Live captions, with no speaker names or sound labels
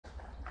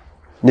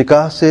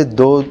نکاح سے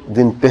 2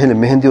 دن پہلے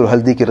مہندی اور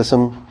ہلدی کی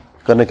رسم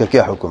کرنے کا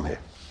کیا حکم ہے؟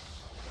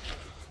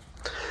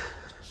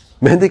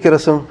 مہندی کی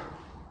رسم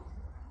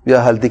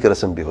یا ہلدی کی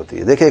رسم بھی ہوتی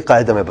ہے. دیکھیں ایک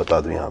قاعدہ میں بتا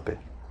دوں یہاں پہ.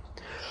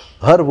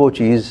 ہر وہ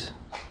چیز،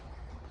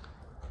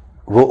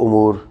 وہ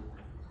امور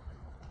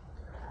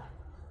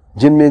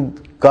جن میں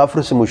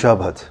کافر سے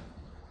مشابہت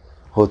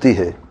ہوتی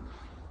ہے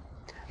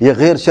یہ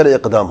غیر شرعی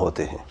اقدام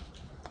ہوتے ہیں،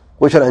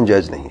 وہ شرعاً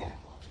جائز نہیں ہے.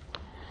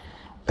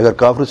 اگر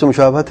کافر سے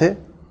مشابہت ہے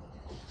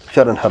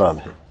شرعاً حرام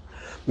ہے.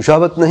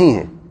 مشابہت نہیں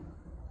ہے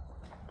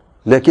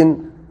لیکن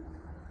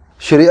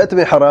شریعت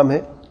میں حرام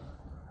ہے،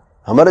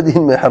 ہمارے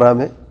دین میں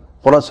حرام ہے،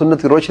 قرآن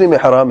سنت کی روشنی میں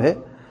حرام ہے،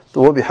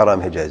 تو وہ بھی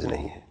حرام ہے، جائز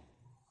نہیں ہے.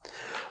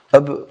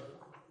 اب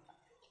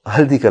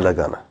ہلدی کا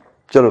لگانا،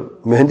 چلو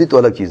مہندی تو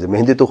الگ چیز ہے.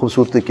 مہندی تو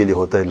خوبصورتی کے لیے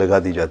ہوتا ہے، لگا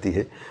دی جاتی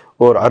ہے،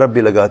 اور عرب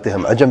بھی لگاتے ہیں،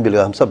 ہم عجم بھی لگاتے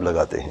ہیں، ہم سب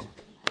لگاتے ہیں.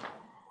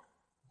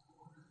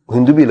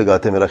 ہندو بھی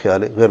لگاتے ہیں میرا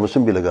خیال ہے، غیر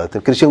مسلم بھی لگاتے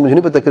ہیں. کرسچن مجھے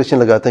نہیں پتا کرسچن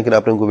لگاتے ہیں کہ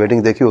آپ نے ان کو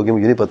ویڈنگ دیکھی ہوگی،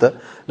 مجھے نہیں پتا،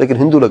 لیکن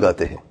ہندو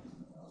لگاتے ہیں.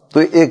 تو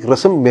ایک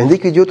رسم مہندی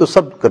کی جو تو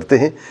سب کرتے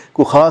ہیں،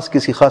 کوئی خاص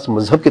کسی خاص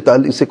مذہب کے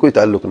تعلق اس سے کوئی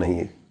تعلق نہیں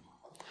ہے،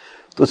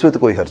 تو اس میں تو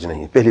کوئی حرج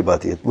نہیں ہے. پہلی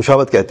بات یہ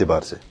مشابہت کے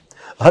اعتبار سے.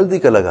 ہلدی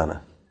کا لگانا،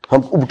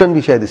 ہم ابٹن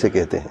بھی شاید اسے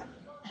کہتے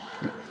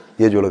ہیں،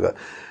 یہ جو لگا،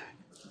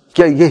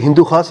 کیا یہ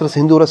ہندو خاص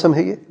ہندو رسم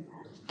ہے؟ یہ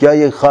کیا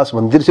یہ خاص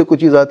مندر سے کوئی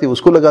چیز آتی ہے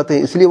اس کو لگاتے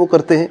ہیں اس لیے وہ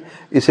کرتے ہیں،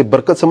 اسے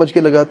برکت سمجھ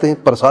کے لگاتے ہیں،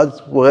 پرساد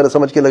وغیرہ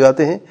سمجھ کے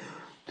لگاتے ہیں؟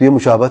 تو یہ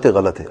مشابہت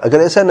غلط ہے. اگر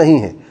ایسا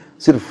نہیں ہے،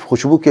 صرف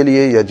خوشبو کے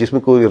لیے یا جس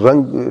میں کوئی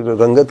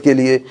رنگت کے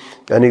لیے،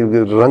 یعنی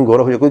رنگ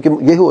گورا ہو جائے،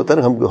 کیونکہ یہی ہوتا ہے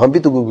نا، ہم بھی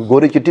تو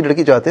گوری چٹی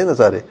لڑکی چاہتے ہیں نا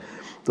سارے.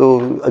 تو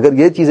اگر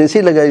یہ چیز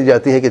ایسی لگائی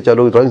جاتی ہے کہ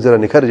چلو رنگ ذرا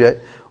نکھر جائے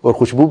اور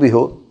خوشبو بھی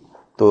ہو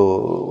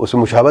تو اس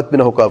میں مشابہت بھی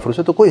نہ ہو کافر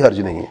سے، تو کوئی حرج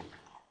نہیں ہے.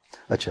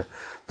 اچھا،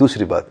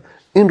 دوسری بات،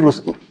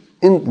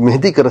 ان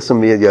مہندی کی رسم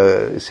میں یا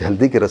اس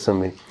ہلدی کی رسم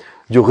میں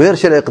جو غیر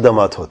شرعی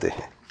اقدامات ہوتے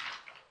ہیں،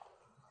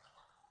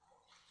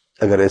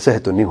 اگر ایسا ہے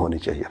تو نہیں ہونی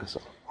چاہیے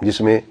رسم. جس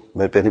میں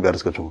میں پہلی بار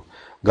عرض کر چکا ہوں،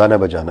 گانا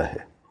بجانا ہے،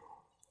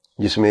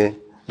 جس میں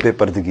بے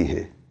پردگی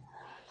ہے،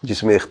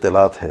 جس میں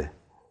اختلاط ہے،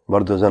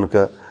 مرد و زن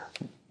کا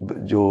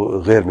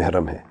جو غیر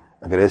محرم ہے،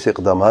 اگر ایسے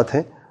اقدامات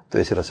ہیں تو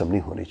ایسی رسم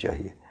نہیں ہونی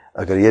چاہیے.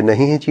 اگر یہ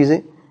نہیں ہیں چیزیں،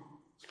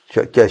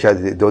 کیا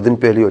شاید 2 دن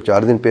پہلے اور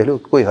 4 دن پہلے،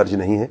 کوئی حرج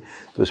نہیں ہے،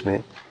 تو اس میں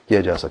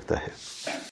کیا جا سکتا ہے.